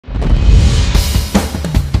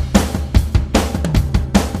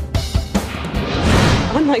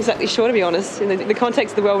not exactly sure, to be honest. In the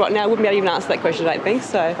context of the world right now, I wouldn't be able to even answer that question, I don't think,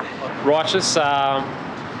 so. Righteous,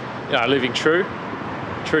 living true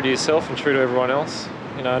to yourself and true to everyone else,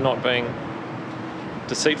 not being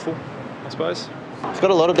deceitful, I suppose. It's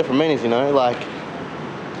got a lot of different meanings, like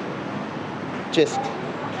just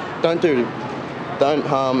don't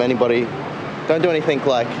harm anybody, don't do anything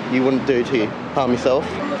like you wouldn't do to harm yourself.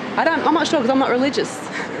 I'm not sure because I'm not religious.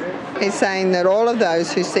 He's saying that all of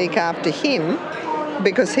those who seek after him,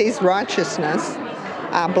 because his righteousness,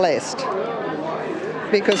 are blessed.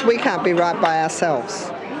 Because we can't be right by ourselves.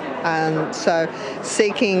 And so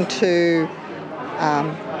seeking to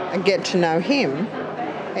get to know him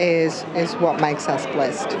is what makes us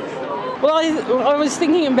blessed. Well, I was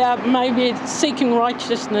thinking about maybe seeking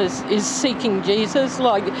righteousness is seeking Jesus,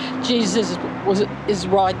 like Jesus is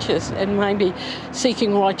righteous, and maybe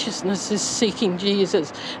seeking righteousness is seeking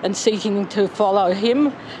Jesus and seeking to follow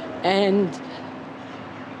him, and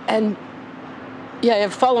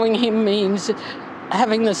following him means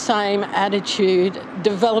having the same attitude,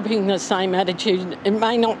 developing the same attitude. It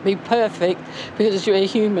may not be perfect because you're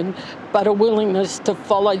human, but a willingness to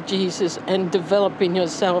follow Jesus and develop in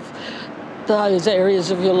yourself those areas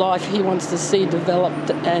of your life he wants to see developed,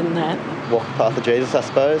 and that. Walk the path of Jesus, I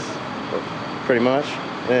suppose, pretty much,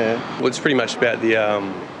 yeah. Well, it's pretty much about the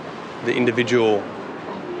individual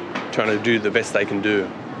trying to do the best they can do,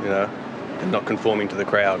 and not conforming to the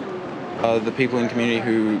crowd. The people in community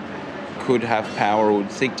who could have power or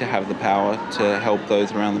would seek to have the power to help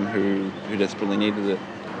those around them who desperately needed it.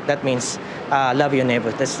 That means love your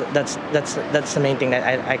neighbor. That's the main thing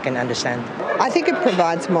that I can understand. I think it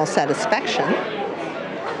provides more satisfaction.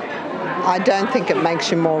 I don't think it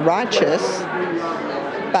makes you more righteous,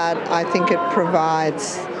 but I think it provides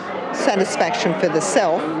satisfaction for the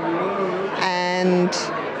self, and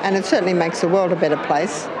it certainly makes the world a better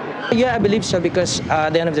place. Yeah, I believe so, because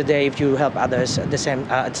at the end of the day, if you help others at the same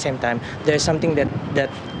time, there's something that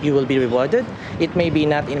you will be rewarded. It may be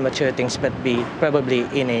not in material things, but be probably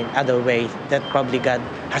in another way that probably God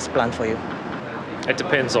has planned for you. It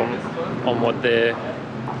depends on what their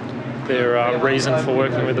reason for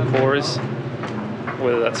working with the poor is,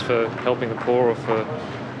 whether that's for helping the poor or for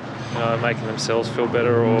making themselves feel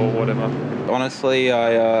better or whatever. Honestly,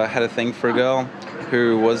 I had a thing for a girl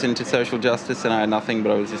who was into social justice, and I had nothing,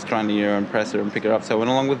 but I was just trying to impress her and pick her up. So I went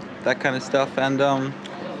along with that kind of stuff, and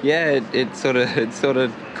it sort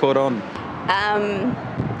of caught on.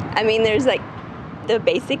 I mean, there's like the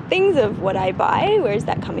basic things of what I buy. Where's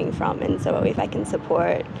that coming from? And so if I can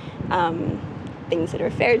support things that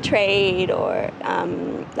are fair trade or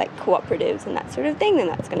like cooperatives and that sort of thing, then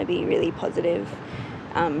that's going to be really positive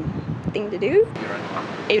thing to do.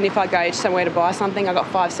 Even if I go somewhere to buy something, I've got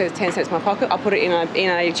 5 cents, 10 cents in my pocket, I'll put it in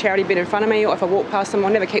a charity bin in front of me, or if I walk past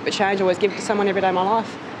someone, I never keep the change, I always give it to someone every day of my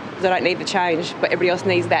life. Because I don't need the change, but everybody else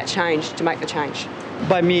needs that change to make the change.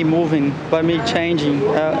 By me moving, by me changing,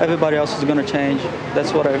 everybody else is going to change.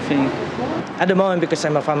 That's what I think. At the moment, because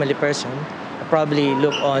I'm a family person, I probably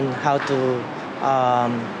look on how to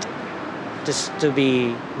just to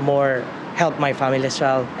be more, help my family as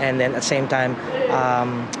well, and then at the same time,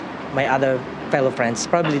 my other fellow friends.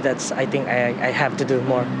 Probably that's, I think I have to do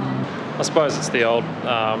more. I suppose it's the old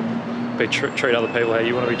treat other people how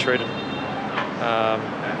you want to be treated.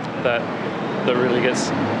 That really that's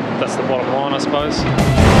the bottom line, I suppose.